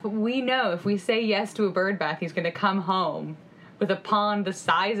We know if we say yes to a bird bath, he's going to come home with a pond the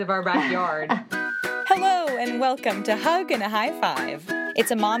size of our backyard. Hello and welcome to Hug and a High Five. It's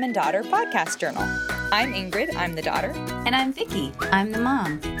a mom and daughter podcast journal. I'm Ingrid, I'm the daughter. And I'm Vicky, I'm the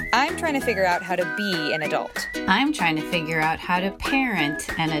mom. I'm trying to figure out how to be an adult. I'm trying to figure out how to parent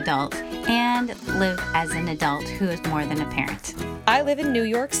an adult and live as an adult who is more than a parent. I live in New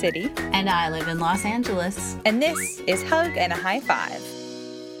York City. And I live in Los Angeles. And this is Hug and a High Five.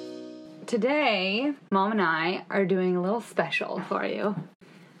 Today, Mom and I are doing a little special for you.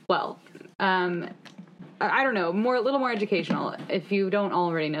 Well, I don't know, a little more educational. If you don't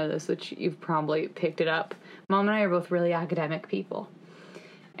already know this, which you've probably picked it up, Mom and I are both really academic people.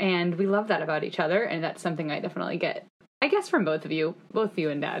 And we love that about each other, and that's something I definitely get, I guess, from both of you. Both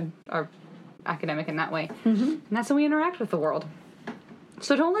you and Dad are academic in that way. Mm-hmm. And that's how we interact with the world.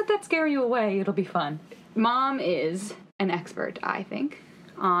 So don't let that scare you away. It'll be fun. Mom is an expert, I think,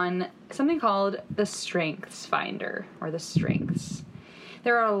 on something called the Strengths Finder, or the Strengths.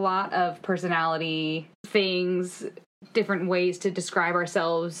 There are a lot of personality things, different ways to describe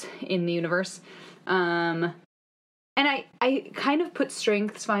ourselves in the universe. And I kind of put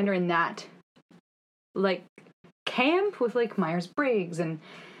Strengths Finder in that, like, camp with, like, Myers-Briggs and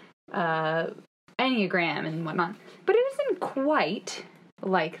Enneagram and whatnot. But it isn't quite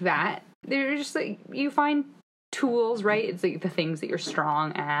like that. They're just, like, you find tools, right? It's, like, the things that you're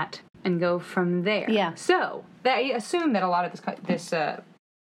strong at and go from there. Yeah. So, I assume that a lot of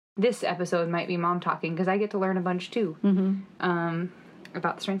this episode might be Mom talking, because I get to learn a bunch, too,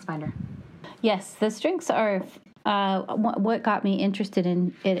 about the Strengths Finder. Yes, the strengths are... what got me interested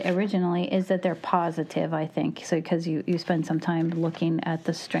in it originally is that they're positive, I think. So because you spend some time looking at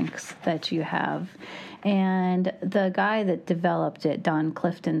the strengths that you have. And the guy that developed it, Don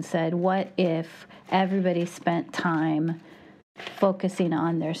Clifton, said, what if everybody spent time focusing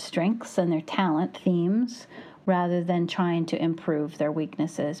on their strengths and their talent themes rather than trying to improve their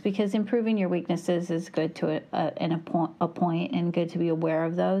weaknesses? Because improving your weaknesses is good to a point and good to be aware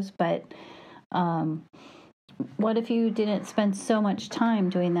of those. But what if you didn't spend so much time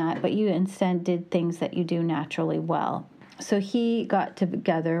doing that, but you instead did things that you do naturally well? So he got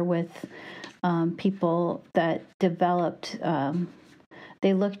together with people that developed,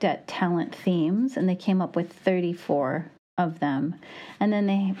 they looked at talent themes, and they came up with 34 of them. And then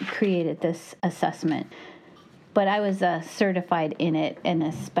they created this assessment. But I was certified in it in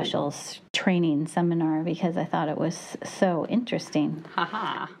a special training seminar because I thought it was so interesting.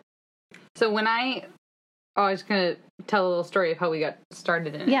 Haha. So when I was going to tell a little story of how we got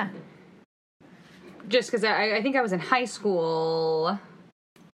started in it. Yeah. Just because I think I was in high school.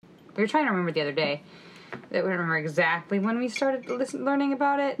 We were trying to remember the other day. I don't remember exactly when we started learning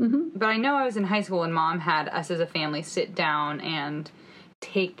about it. Mm-hmm. But I know I was in high school when Mom had us as a family sit down and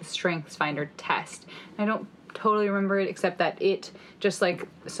take the Strengths Finder test. I don't totally remember it, except that it, just like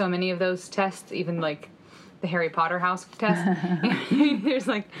so many of those tests, even like the Harry Potter house test, there's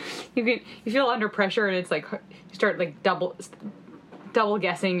like, you feel under pressure, and it's like, you start like double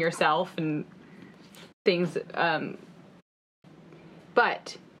guessing yourself and things,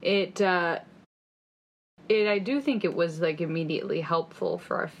 but I do think it was like immediately helpful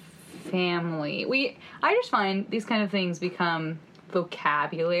for our family. I just find these kind of things become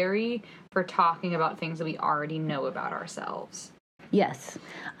vocabulary for talking about things that we already know about ourselves. Yes,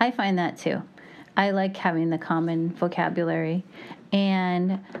 I find that too. I like having the common vocabulary.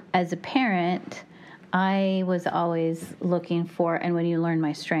 And as a parent, I was always looking for, and when you learn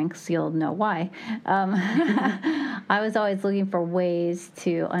my strengths, you'll know why. I was always looking for ways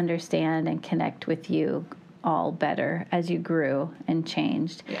to understand and connect with you all better as you grew and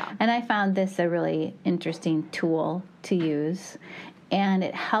changed. Yeah. And I found this a really interesting tool to use, and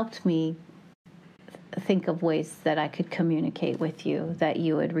it helped me think of ways that I could communicate with you that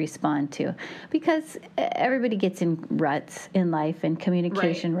you would respond to, because everybody gets in ruts in life, and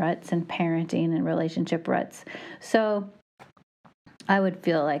communication ruts and parenting and relationship ruts. So I would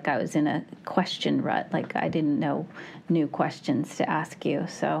feel like I was in a question rut, like I didn't know new questions to ask you.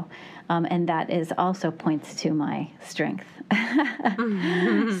 So, and that is also points to my strength.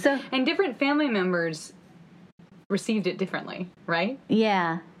 Mm-hmm. So, and different family members received it differently, right?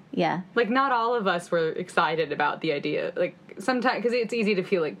 Yeah. Yeah. Like, not all of us were excited about the idea. Like, sometimes, because it's easy to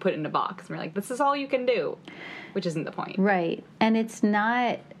feel like put in a box. And we're like, this is all you can do, which isn't the point. Right. And it's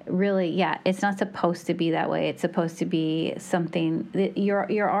not really, it's not supposed to be that way. It's supposed to be something that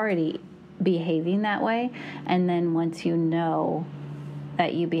you're already behaving that way. And then once you know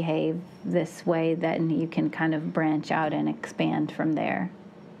that you behave this way, then you can kind of branch out and expand from there.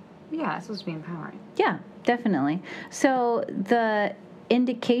 Yeah, it's supposed to be empowering. Yeah, definitely. So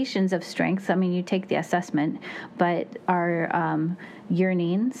indications of strengths, I mean, you take the assessment, but are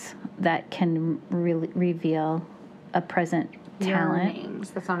yearnings that can really reveal a present talent.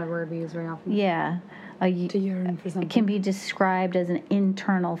 Yearnings. That's not a word we use very often. Yeah. To yearn for something. It can be described as an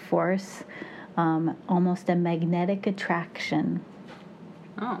internal force, almost a magnetic attraction.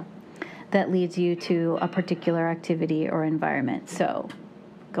 Oh. That leads you to a particular activity or environment. So,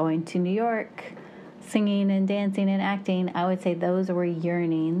 going to New York, singing and dancing and acting, I would say those were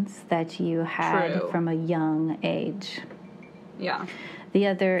yearnings that you had True. from a young age. Yeah. The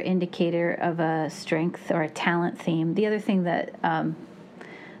other indicator of a strength or a talent theme, the other thing that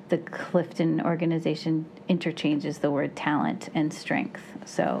the Clifton organization interchanges the word talent and strength,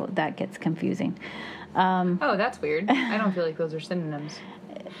 so that gets confusing. Oh, that's weird. I don't feel like those are synonyms.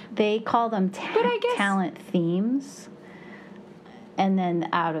 They call them But I guess- talent themes, and then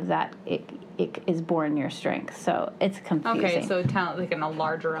out of that, it is born your strength. So it's confusing. Okay, so talent like in a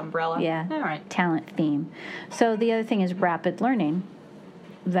larger umbrella. Yeah. All right. Talent theme. So the other thing is rapid learning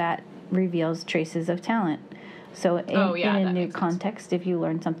that reveals traces of talent. So in Oh, yeah, a that new makes sense. context, if you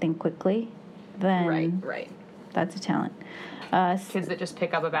learn something quickly, then Right. that's a talent. Kids that just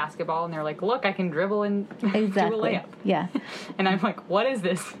pick up a basketball and they're like, look, I can dribble and Exactly. do a layup. Yeah. And I'm like, what is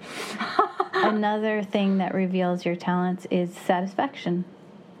this? Another thing that reveals your talents is satisfaction.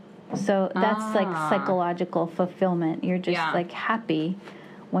 So that's like psychological fulfillment. You're just Yeah. like happy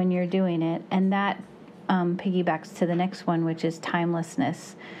when you're doing it. And that piggybacks to the next one, which is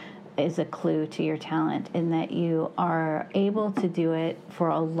timelessness, is a clue to your talent in that you are able to do it for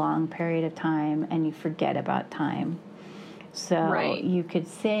a long period of time and you forget about time. So Right. you could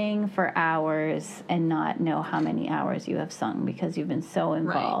sing for hours and not know how many hours you have sung because you've been so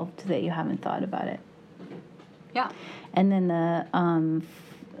involved that you haven't thought about it. Yeah. And then the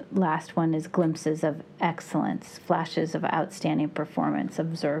last one is glimpses of excellence, flashes of outstanding performance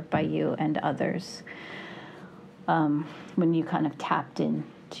observed by you and others when you kind of tapped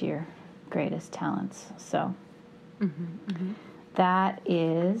into your greatest talents. So that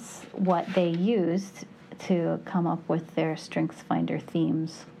is what they used to come up with their StrengthsFinder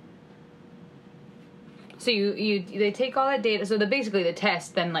themes. So they take all that data. So basically the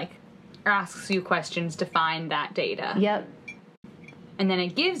test then like asks you questions to find that data. Yep. And then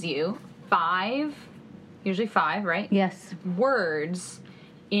it gives you usually five, right? Yes. Words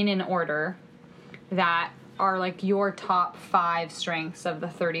in an order that are like your top 5 strengths of the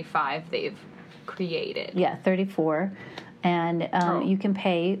 35 they've created. Yeah, 34. And you can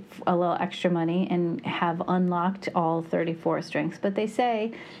pay a little extra money and have unlocked all 34 strengths. But they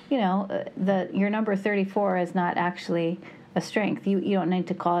say, your number 34 is not actually a strength. You don't need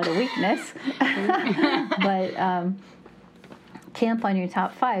to call it a weakness. But camp on your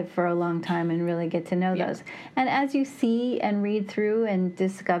top 5 for a long time and really get to know those. And as you see and read through and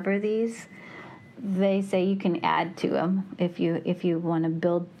discover these, they say you can add to them. If you want to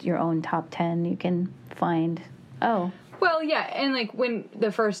build your own top 10, you can find, Well, yeah, and like when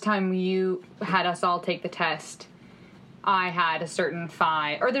the first time you had us all take the test, I had a certain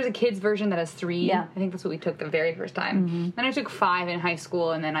 5, or there's a kid's version that has 3. Yeah. I think that's what we took the very first time. Mm-hmm. Then I took 5 in high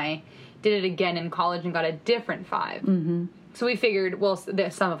school, and then I did it again in college and got a different 5. Mm-hmm. So we figured, well,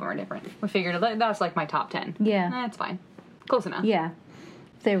 some of them are different. We figured that's like my top 10. Yeah. That's fine. Close enough. yeah,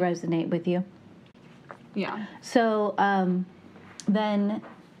 they resonate with you. Yeah. So then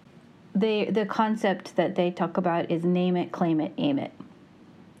the concept that they talk about is name it, claim it, aim it.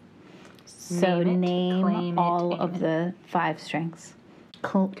 So Name it, claim name it, all aim of it. the 5 strengths.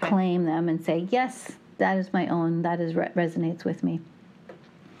 Claim them and say, yes, that is my own. That is resonates with me.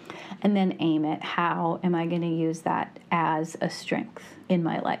 And then aim it. How am I going to use that as a strength in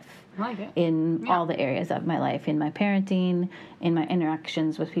my life? I like it. In all the areas of my life, in my parenting, in my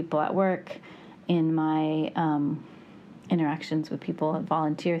interactions with people at work, in my interactions with people at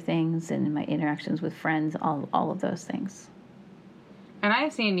volunteer things, and in my interactions with friends, all of those things. And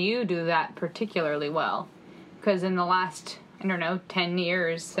I've seen you do that particularly well. Because in the last, 10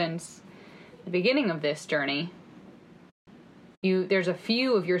 years since the beginning of this journey, there's a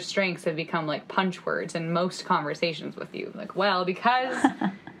few of your strengths have become like punch words in most conversations with you. Like, well, because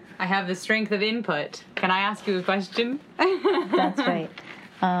I have the strength of input, can I ask you a question? That's right.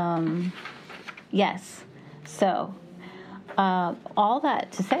 Yes. So, all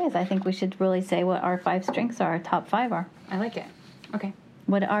that to say is I think we should really say what our 5 strengths are, our top 5 are. I like it. Okay.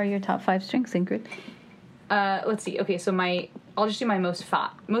 What are your top 5 strengths, Ingrid? Let's see. Okay, so I'll just do my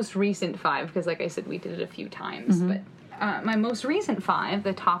most recent 5, because like I said, we did it a few times. But my most recent 5,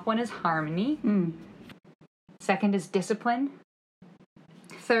 the top one is harmony. Second is discipline.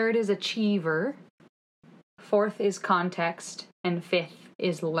 Third is achiever. Fourth is context. and 5th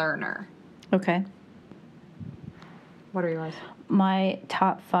is learner. Okay. What are yours? My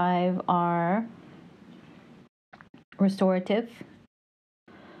top 5 are restorative,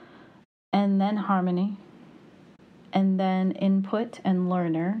 and then harmony, and then input and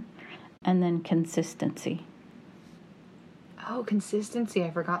learner, and then consistency. Oh, consistency.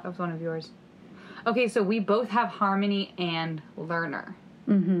 I forgot that was one of yours. Okay, so we both have harmony and learner.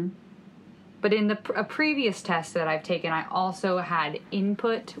 Mm-hmm. But in a previous test that I've taken, I also had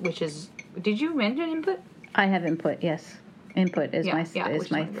input, which is... Did you mention input? I have input, yes. Input is my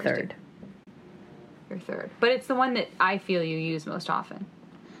which one of yours third. too? Your third. But it's the one that I feel you use most often,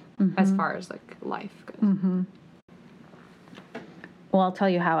 as far as, like, life goes. Mm-hmm. Well, I'll tell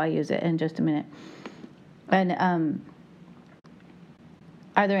you how I use it in just a minute. And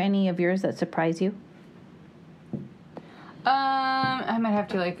are there any of yours that surprise you? I might have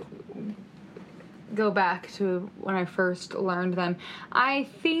to, like, go back to when I first learned them. I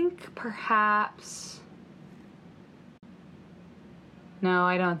think perhaps... No,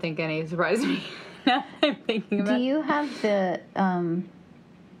 I don't think any surprised me. Now I'm thinking about it. Do you have the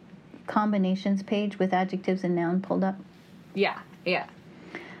combinations page with adjectives and noun pulled up? Yeah.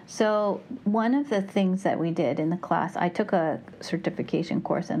 So one of the things that we did in the class, I took a certification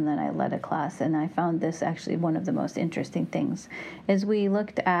course and then I led a class, and I found this actually one of the most interesting things, is we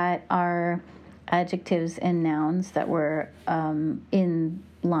looked at our adjectives and nouns that were in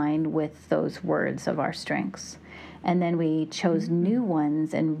line with those words of our strengths. And then we chose new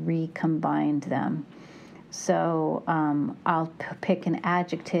ones and recombined them. So I'll pick an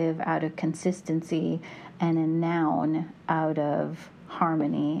adjective out of consistency and a noun out of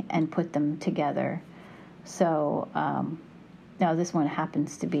harmony and put them together. So now this one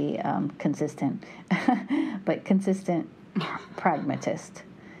happens to be consistent, but consistent pragmatist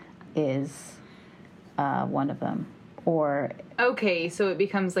is one of them. Or okay, so it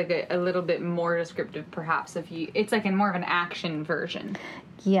becomes like a little bit more descriptive, perhaps. It's like more of an action version.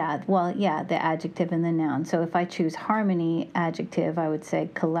 the adjective and the noun. So if I choose harmony adjective, I would say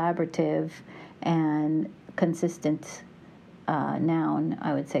collaborative, and consistent noun,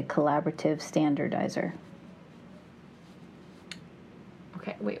 I would say collaborative standardizer.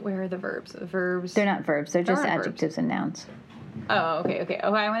 Okay, wait, where are the verbs? The verbs... They're not verbs, they're just aren't adjectives verbs. and nouns. Oh, okay.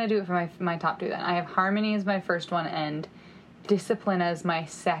 Oh, I want to do it for my top 2 then. I have harmony as my first one and discipline as my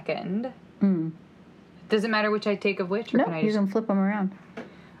second. Does it matter which I take of which? Or No, can I you can flip them around.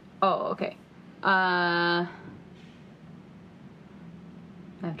 Oh, okay. I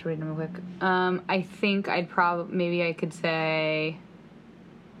have to read them real quick. I think maybe I could say...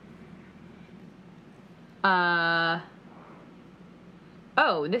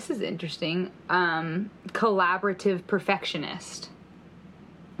 Oh, this is interesting. Collaborative perfectionist.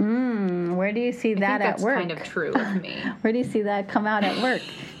 Where do you see that at work? I think that's kind of true of me. Where do you see that come out at work?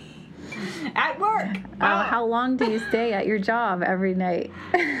 At work! How long do you stay at your job every night?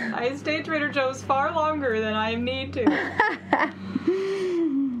 I stay at Trader Joe's far longer than I need to.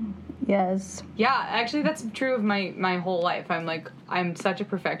 Yes. Yeah, actually that's true of my whole life. I'm such a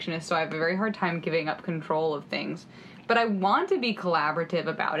perfectionist, so I have a very hard time giving up control of things. But I want to be collaborative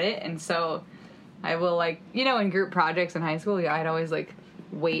about it, and so I will, in group projects in high school, I'd always,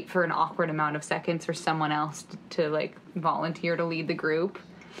 wait for an awkward amount of seconds for someone else to volunteer to lead the group.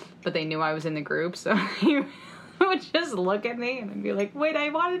 But they knew I was in the group, so he would just look at me and I'd be like, wait, I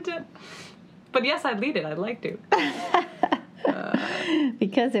wanted to... But yes, I'd lead it. I'd like to.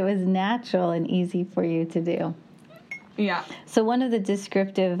 Because it was natural and easy for you to do. Yeah. So one of the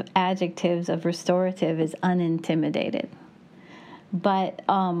descriptive adjectives of restorative is unintimidated. But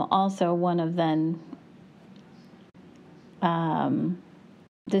also one of them, a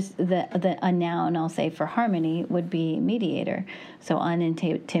noun I'll say for harmony would be mediator. So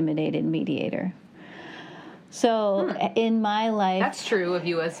unintimidated mediator. So in my life... That's true of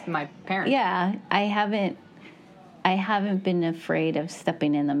you as my parent. Yeah, I haven't been afraid of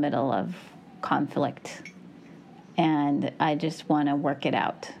stepping in the middle of conflict. And I just want to work it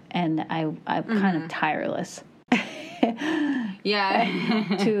out. And I'm kind of tireless.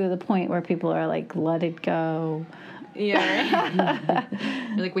 Yeah. To the point where people are like, let it go. Yeah, right?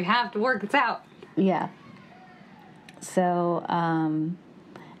 You're like, we have to work this out. Yeah. So,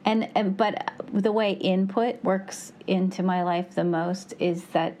 but the way input works into my life the most is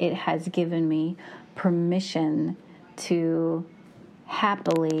that it has given me permission to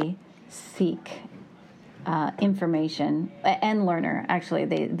happily seek information and learner. Actually,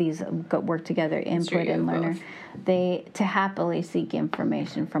 these work together, input and learner. To happily seek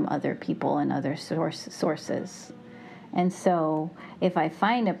information from other people and other sources. And so if I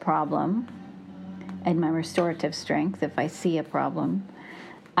find a problem and my restorative strength, if I see a problem,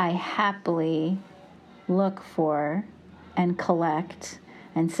 I happily look for and collect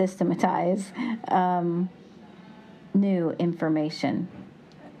and systematize new information.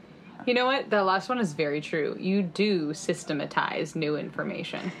 You know what? That last one is very true. You do systematize new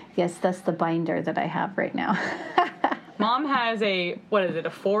information. Yes, that's the binder that I have right now. Mom has a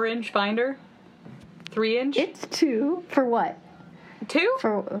 4-inch binder? 3-inch? It's 2. For what? 2?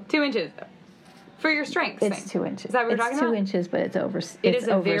 For 2 inches. For your strength It's thing. 2 inches. Is that what you're talking It's 2 about? inches, but it's over. It is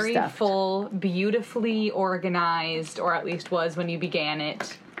a very overstuffed. full, beautifully organized, or at least was when you began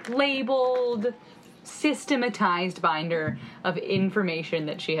it, labeled, systematized binder of information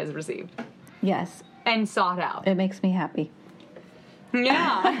that she has received Yes, and sought out. it makes me happy.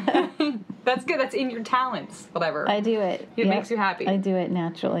 Yeah. That's good. That's in your talents, whatever. I do it. It makes you happy. I do it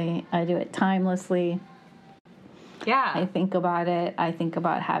naturally. I do it timelessly. Yeah. I think about it. I think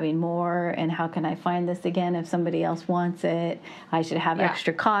about having more and how can I find this again if somebody else wants it. I should have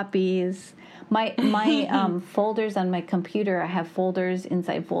extra copies. My folders on my computer, I have folders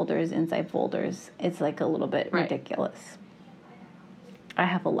inside folders inside folders. It's like a little bit Right. ridiculous. I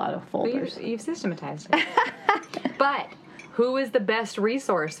have a lot of But folders. you've systematized it. But who is the best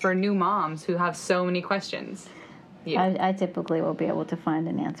resource for new moms who have so many questions? You. I typically will be able to find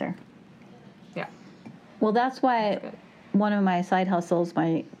an answer. Yeah. Well, that's why good. one of my side hustles,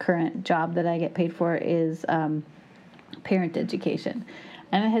 my current job that I get paid for, is parent education.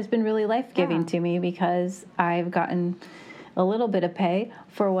 And it has been really life-giving to me because I've gotten a little bit of pay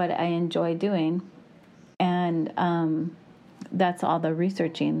for what I enjoy doing. And that's all the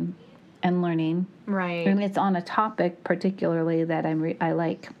researching and learning. Right. And it's on a topic particularly that I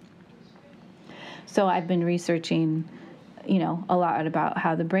like. So I've been researching, a lot about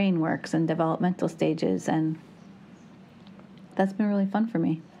how the brain works and developmental stages, and that's been really fun for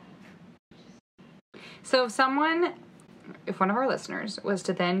me. So if one of our listeners was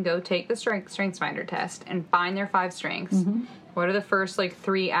to then go take the StrengthsFinder test and find their 5 strengths, Mm-hmm. what are the first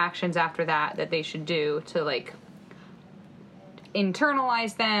 3 actions after that they should do to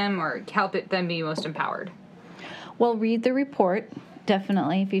internalize them or help them be most empowered? Well, read the report.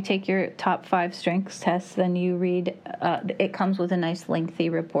 Definitely. If you take your top 5 strengths test, then you read, it comes with a nice lengthy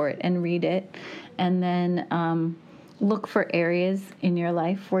report, and read it. And then look for areas in your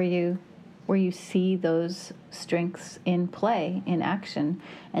life where you see those strengths in play, in action,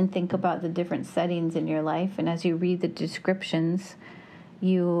 and think about the different settings in your life. And as you read the descriptions,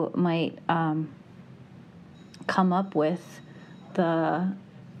 you might come up with the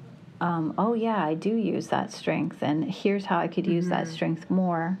oh yeah, I do use that strength, and here's how I could use that strength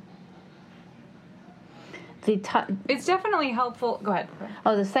more. It's definitely helpful. Go ahead.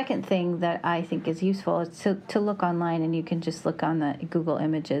 The second thing that I think is useful is to look online, and you can just look on the Google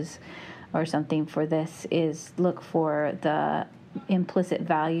Images or something for this, is look for the implicit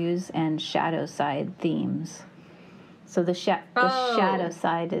values and shadow side themes. So the shadow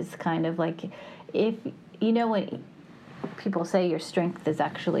side is kind of like, if when people say your strength is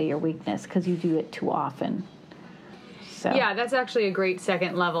actually your weakness because you do it too often. So Yeah, that's actually a great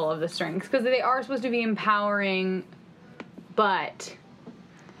second level of the strengths, because they are supposed to be empowering, but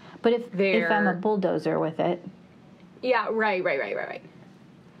if I'm a bulldozer with it. yeah, right.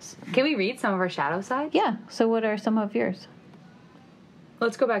 Can we read some of our shadow sides? Yeah. So what are some of yours?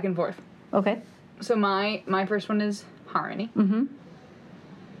 Let's go back and forth. Okay. So my first one is harmony. Mm-hmm.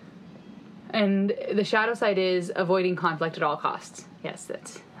 And the shadow side is avoiding conflict at all costs. Yes,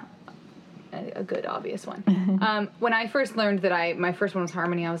 that's a good, obvious one. When I first learned that my first one was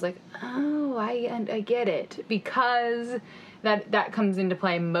harmony, I was like, oh, I get it. Because that comes into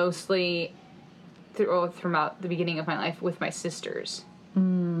play mostly throughout the beginning of my life with my sisters.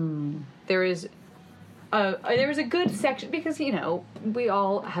 There was a good section, because, we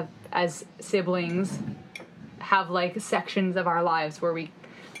all have, as siblings, have, sections of our lives where we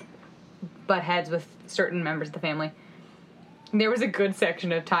butt heads with certain members of the family. There was a good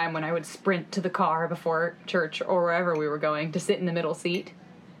section of time when I would sprint to the car before church or wherever we were going to sit in the middle seat,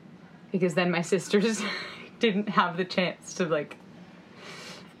 because then my sisters didn't have the chance to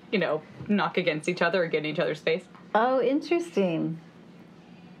knock against each other or get in each other's face. Oh, interesting.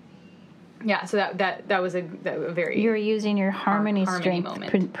 Yeah, so that was a very... You were using your harmony strength,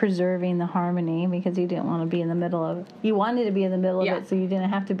 moment. Preserving the harmony, because you didn't want to be in the middle of it. You wanted to be in the middle of it, so you didn't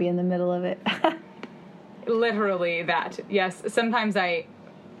have to be in the middle of it. Literally that. Yes, sometimes I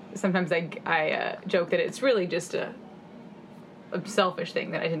joke that it's really just a selfish thing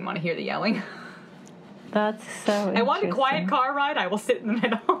that I didn't want to hear the yelling. That's so interesting. I want a quiet car ride, I will sit in the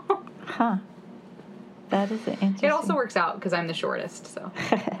middle. Huh. That is interesting. It also works out because I'm the shortest, so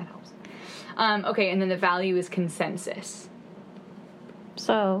that helps. Okay, and then the value is consensus.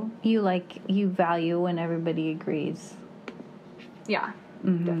 So you value when everybody agrees. Yeah,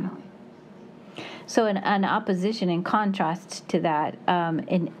 definitely. So an opposition, in contrast to that,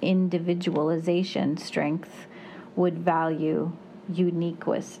 an individualization strength would value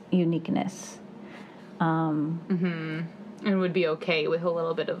uniqueness. And would be okay with a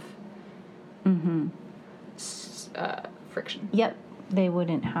little bit of friction. Yep, they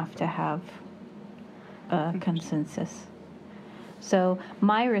wouldn't have to have a consensus. So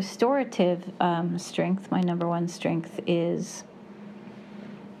my restorative strength, my number one strength, is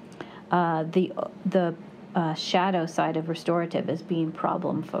the shadow side of restorative is being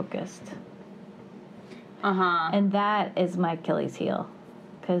problem focused. And that is my Achilles heel,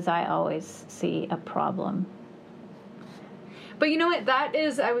 because I always see a problem. But you know what? That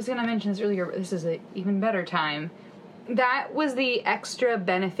is, I was going to mention this earlier, but this is an even better time. That was the extra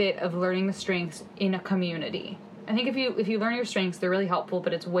benefit of learning the strengths in a community. I think if you learn your strengths, they're really helpful,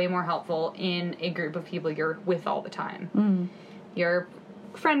 but it's way more helpful in a group of people you're with all the time. Your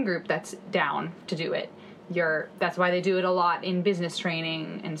friend group that's down to do it. That's why they do it a lot in business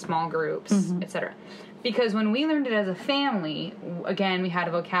training and small groups, etc. Because when we learned it as a family, again, we had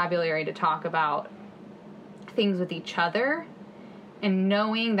a vocabulary to talk about things with each other, and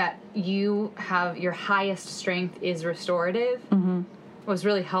knowing that you have your highest strength is restorative was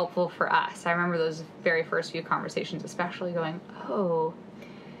really helpful for us. I remember those very first few conversations, especially going, oh,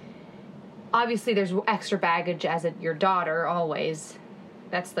 obviously there's extra baggage as your daughter always.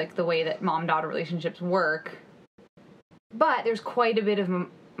 That's like the way that mom-daughter relationships work. But there's quite a bit of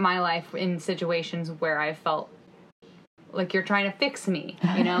my life in situations where I felt like you're trying to fix me,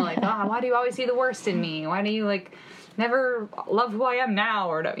 you know, like, why do you always see the worst in me? Why do you, like, never love who I am now?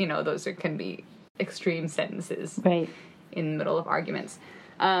 Or, you know, those can be extreme sentences in the middle of arguments.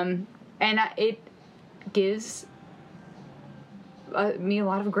 And it gives me a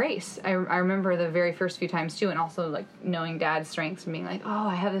lot of grace. I remember the very first few times, too, and also, like, knowing Dad's strengths and being like, oh,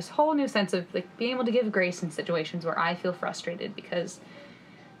 I have this whole new sense of, like, being able to give grace in situations where I feel frustrated, because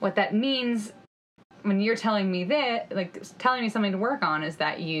what that means when you're telling me that, like, telling me something to work on, is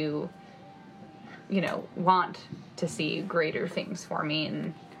that you know, want to see greater things for me,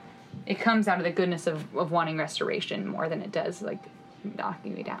 and it comes out of the goodness of wanting restoration more than it does, like,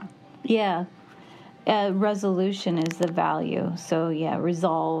 knocking me down. Yeah. Resolution is the value. So, yeah,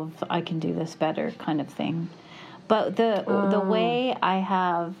 resolve, I can do this better kind of thing. But the way I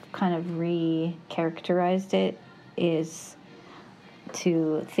have kind of re-characterized it is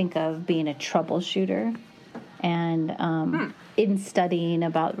to think of being a troubleshooter, and in studying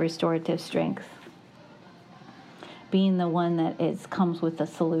about restorative strength, being the one that comes with a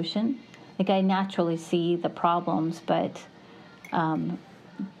solution. Like, I naturally see the problems, but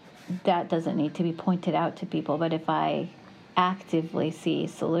that doesn't need to be pointed out to people. But if I actively see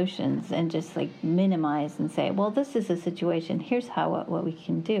solutions and just, like, minimize and say, well, this is a situation, here's what we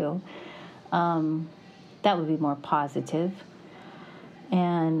can do, that would be more positive.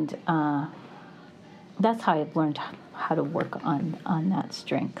 And that's how I've learned how to work on that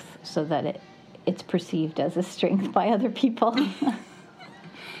strength, so that it's perceived as a strength by other people.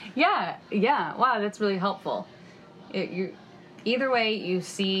 Yeah. Wow, that's really helpful. Either way, you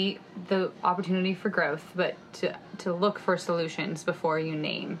see the opportunity for growth, but to look for solutions before you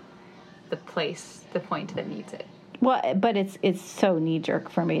name the point that needs it. Well, but it's so knee-jerk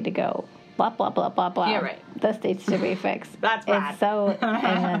for me to go, blah, blah, blah, blah, blah. Yeah, right. This needs to be fixed. That's bad. It's so,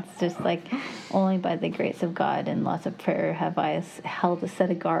 and it's just like, only by the grace of God and lots of prayer have I held a set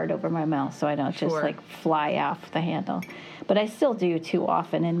of guard over my mouth, so I don't just, like, fly off the handle. But I still do too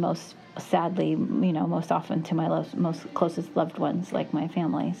often, and most often to my most closest loved ones, like my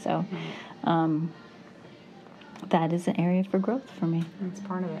family. So that is an area for growth for me. That's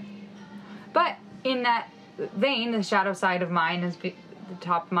part of it. But in that vein, the shadow side of mine is the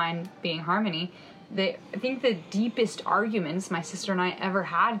top of mine being harmony. I think the deepest arguments my sister and I ever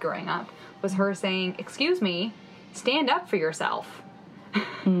had growing up was her saying, excuse me, stand up for yourself.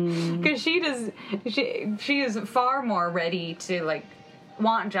 Because she is far more ready to, like,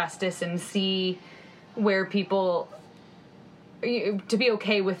 want justice and see where people, to be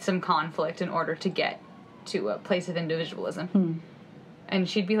okay with some conflict in order to get to a place of individualism. And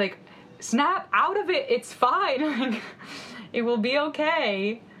she'd be like, snap out of it, it's fine, like, it will be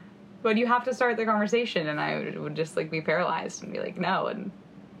okay, but you have to start the conversation. And I would just, like, be paralyzed and be like, no. And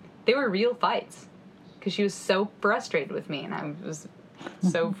they were real fights, because she was so frustrated with me, and I was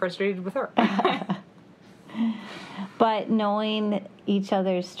so frustrated with her. But knowing each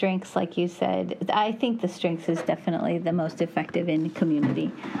other's strengths, like you said. I think the strengths is definitely the most effective in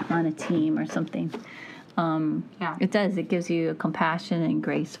community, on a team or something. Yeah. It does. It gives you compassion and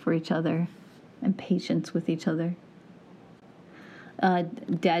grace for each other and patience with each other.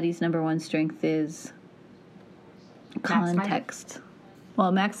 Daddy's number one strength is context.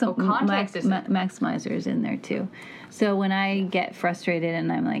 Well, maximizer is in there too. So when I get frustrated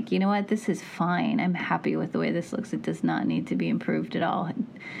and I'm like, you know what, this is fine. I'm happy with the way this looks. It does not need to be improved at all.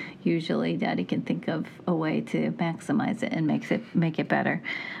 Usually, Daddy can think of a way to maximize it and make it better.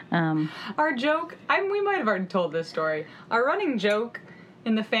 Our joke, we might have already told this story. Our running joke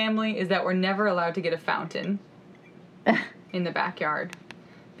in the family is that we're never allowed to get a fountain in the backyard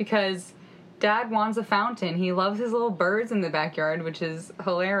because Dad wants a fountain. He loves his little birds in the backyard, which is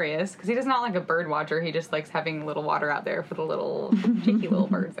hilarious because he does not like a bird watcher. He just likes having little water out there for the little cheeky little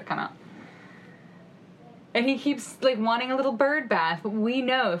birds that come out. And he keeps like wanting a little bird bath. But we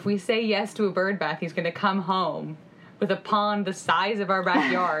know if we say yes to a bird bath, he's going to come home with a pond the size of our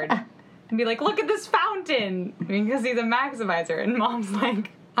backyard and be like, "Look at this fountain," because he's a maximizer. And Mom's like,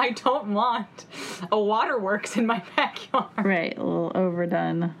 "I don't want a waterworks in my backyard." Right, a little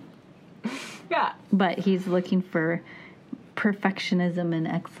overdone. Yeah. But he's looking for perfectionism and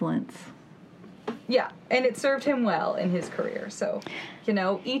excellence. Yeah, and it served him well in his career. So,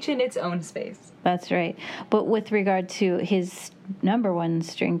 each in its own space. That's right. But with regard to his number one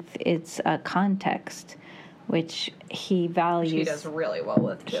strength, it's context, which he values. Which he does really well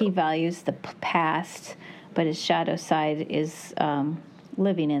with, too. He values the past, but his shadow side is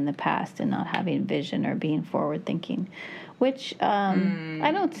living in the past and not having vision or being forward thinking. Which I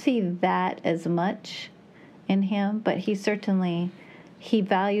don't see that as much in him, but he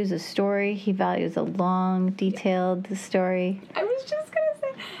values a story. He values a long, detailed story. I was just going to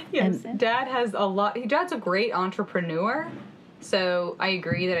say, yes, Dad has a lot. Dad's a great entrepreneur, so I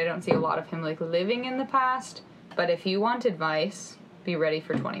agree that I don't see a lot of him like living in the past, but if you want advice, be ready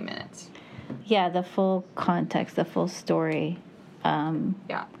for 20 minutes. Yeah, the full context, the full story.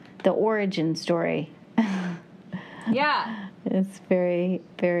 Yeah. The origin story. Yeah. It's very,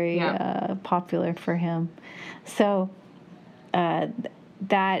 very popular for him. So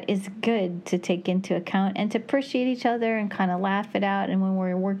that is good to take into account and to appreciate each other and kind of laugh it out. And when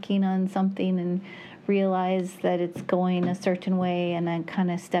we're working on something and realize that it's going a certain way and then kind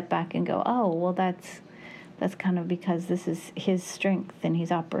of step back and go, oh, well, that's kind of because this is his strength and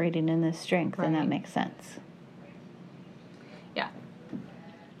he's operating in this strength, and that makes sense. Yeah.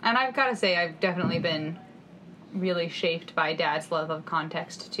 And I've got to say, I've definitely been really shaped by Dad's love of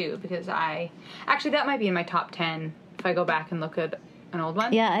context too, because that might be in my top 10 if I go back and look at an old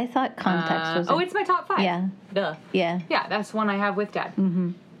one. Yeah, I thought context was it's my top 5. Yeah. Duh. Yeah. Yeah, that's one I have with Dad.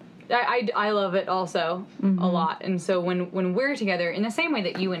 Mm-hmm. I love it also a lot, and so when we're together, in the same way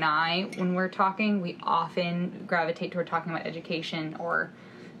that you and I, when we're talking, we often gravitate toward talking about education or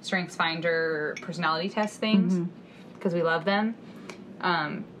StrengthsFinder personality test things because we love them.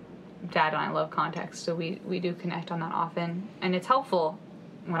 Dad and I love context, so we do connect on that often. And it's helpful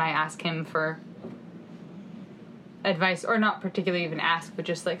when I ask him for advice, or not particularly even ask, but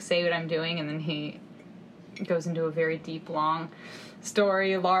just like say what I'm doing, and then he goes into a very deep, long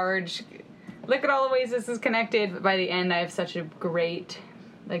story, large, look at all the ways this is connected, but by the end I have such a great,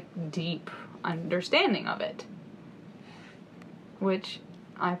 like, deep understanding of it, which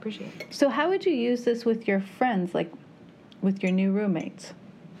I appreciate. So how would you use this with your friends, like with your new roommates?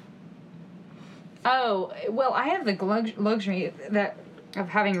 Oh, well, I have the luxury of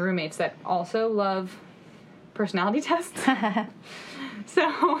having roommates that also love personality tests.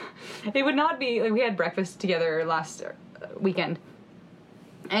 So it would not be, like, we had breakfast together last weekend,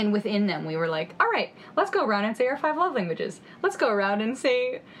 and within them we were like, all right, let's go around and say our 5 love languages. Let's go around and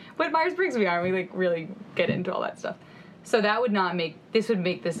say what Myers-Briggs we are. We like really get into all that stuff. So that would make this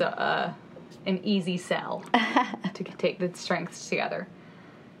an easy sell to take the strengths together.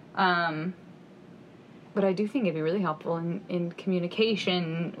 But I do think it'd be really helpful in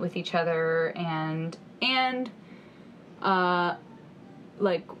communication with each other and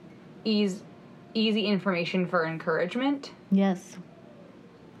like easy information for encouragement. Yes.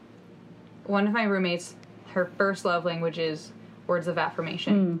 One of my roommates, her first love language is words of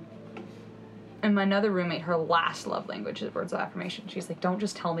affirmation. And my another roommate, her last love language is words of affirmation. She's like, don't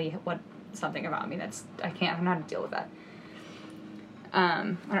just tell me something about me. I don't know how to deal with that. I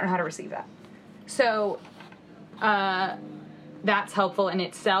don't know how to receive that. So, that's helpful in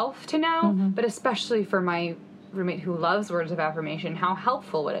itself to know, but especially for my roommate who loves words of affirmation, how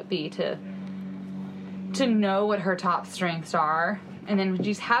helpful would it be to know what her top strengths are, and then when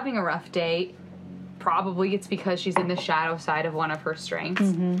she's having a rough day, probably it's because she's in the shadow side of one of her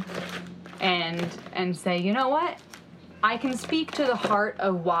strengths. And say, you know what? I can speak to the heart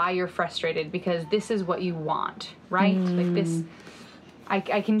of why you're frustrated because this is what you want, right? Like this,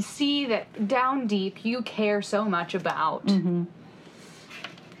 I can see that down deep you care so much about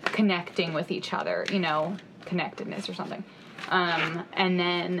connecting with each other, you know, connectedness or something. And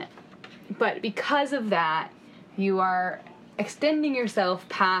then, but because of that, you are extending yourself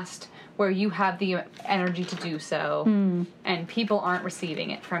past where you have the energy to do so, and people aren't receiving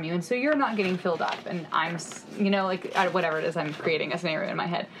it from you, and so you're not getting filled up, and I'm, you know, like, whatever it is, I'm creating a scenario in my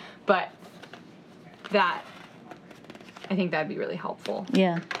head, but that, I think that'd be really helpful.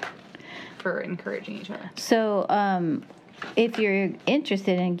 Yeah. For encouraging each other. So, if you're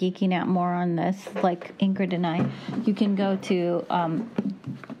interested in geeking out more on this, like Ingrid and I, you can go to,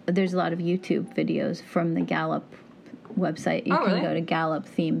 there's a lot of YouTube videos from the Gallup website. You can go to Gallup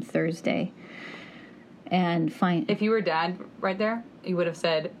Theme Thursday and find... If you were Dad right there, you would have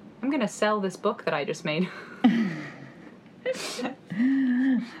said, I'm going to sell this book that I just made.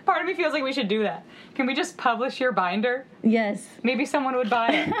 Part of me feels like we should do that. Can we just publish your binder? Yes. Maybe someone would buy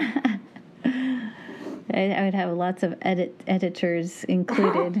it. I would have lots of editors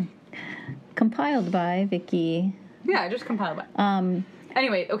included. Compiled by Vicky. Yeah, just compiled by.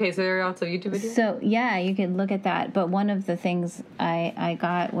 Anyway, okay, so there are also YouTube videos? So, yeah, you can look at that. But one of the things I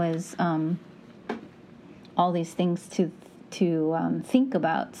got was all these things to think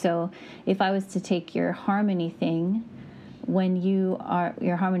about. So if I was to take your harmony thing, when you are,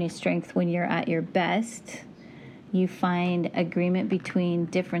 your harmony strength, when you're at your best, you find agreement between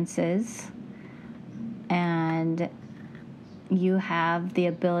differences, and you have the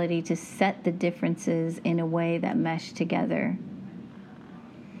ability to set the differences in a way that mesh together.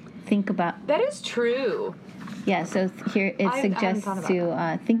 Think about... That is true. Yeah, so here it suggests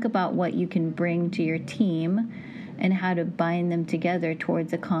to think about what you can bring to your team and how to bind them together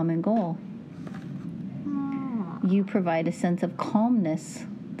towards a common goal. You provide a sense of calmness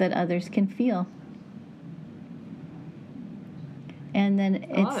that others can feel. And then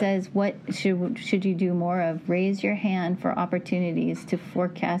it says, what should you do more of? Raise your hand for opportunities to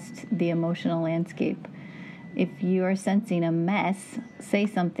forecast the emotional landscape. If you are sensing a mess, say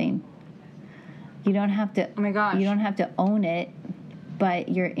something. You don't have to. Oh my gosh. You don't have to own it, but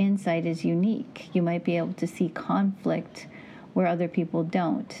your insight is unique. You might be able to see conflict where other people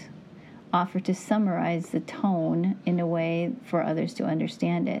don't. Offer to summarize the tone in a way for others to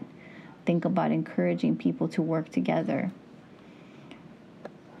understand it. Think about encouraging people to work together.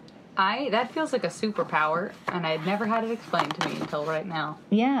 That feels like a superpower, and I'd never had it explained to me until right now.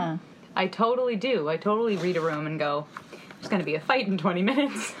 Yeah. I totally do. I totally read a room and go, there's going to be a fight in 20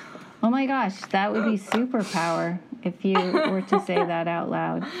 minutes. Oh my gosh, that would be superpower if you were to say that out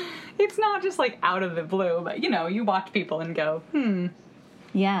loud. It's not just like out of the blue, but you know, you watch people and go,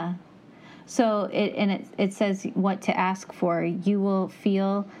 Yeah. So it says what to ask for. You will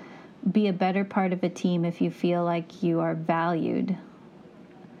be a better part of a team if you feel like you are valued.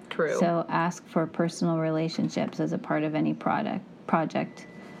 True. So ask for personal relationships as a part of any project.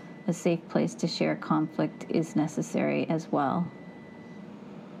 A safe place to share conflict is necessary as well.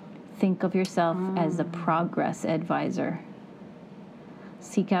 Think of yourself as a progress advisor.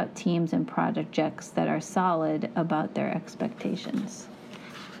 Seek out teams and projects that are solid about their expectations.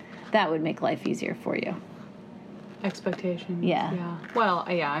 That would make life easier for you. Expectations. Yeah. Well,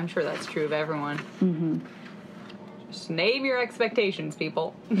 yeah, I'm sure that's true of everyone. Mm-hmm. Just name your expectations,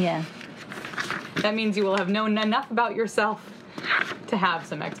 people. Yeah. That means you will have known enough about yourself to have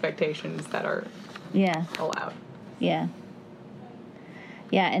some expectations that are allowed. Yeah.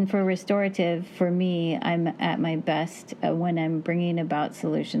 Yeah, and for restorative, for me, I'm at my best when I'm bringing about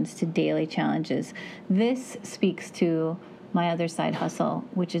solutions to daily challenges. This speaks to my other side hustle,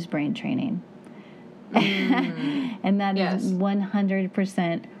 which is brain training. And that is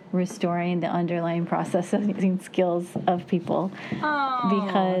 100% restoring the underlying processing skills of people.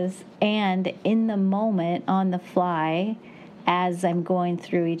 Because, and in the moment, on the fly, as I'm going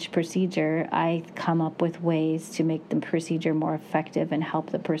through each procedure, I come up with ways to make the procedure more effective and help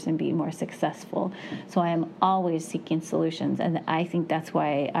the person be more successful. So I am always seeking solutions, and I think that's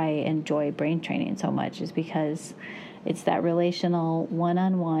why I enjoy brain training so much, is because it's that relational,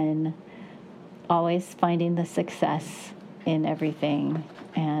 one-on-one, always finding the success in everything.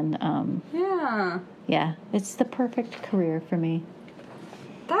 And yeah, it's the perfect career for me.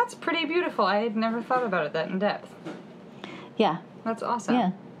 That's pretty beautiful. I had never thought about it that in depth. Yeah. That's awesome.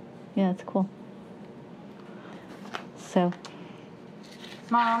 Yeah, it's cool. So,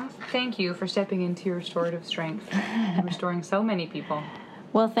 Mom, thank you for stepping into your restorative strength and restoring so many people.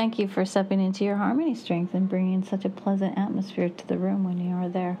 Well, thank you for stepping into your harmony strength and bringing such a pleasant atmosphere to the room when you are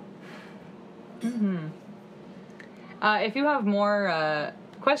there. If you have more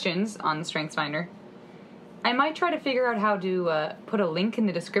questions on the StrengthsFinder, I might try to figure out how to put a link in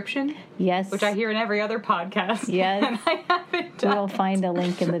the description. Yes. Which I hear in every other podcast. Yes. And I haven't done We'll find a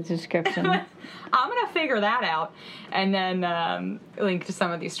link in the description. I'm going to figure that out and then link to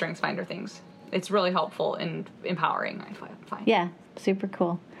some of these StrengthsFinder things. It's really helpful and empowering, I find. Yeah, super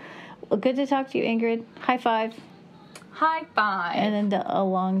cool. Well, good to talk to you, Ingrid. High five. High five. And then a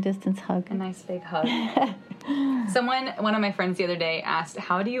long distance hug. A nice big hug. One of my friends the other day asked,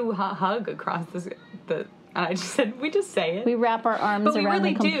 how do you hug across the... And I just said, we just say it. We wrap our arms around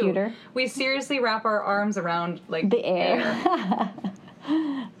the computer. Do. We seriously wrap our arms around, like, the air.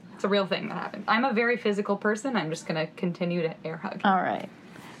 It's a real thing that happens. I'm a very physical person. I'm just going to continue to air hug. All right.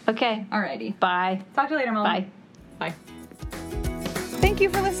 Okay. Alrighty. Bye. Talk to you later, Mom. Bye. Bye. Thank you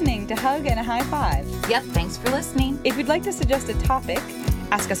for listening to Hug and a High Five. Yep, thanks for listening. If you'd like to suggest a topic,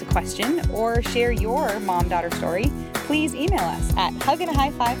 ask us a question, or share your mom-daughter story, please email us at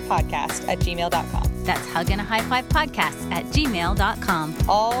hugandahighfivepodcast@gmail.com. That's hugandahighfivepodcast@gmail.com.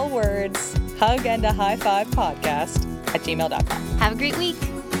 All words, hugandahighfivepodcast@gmail.com. Have a great week.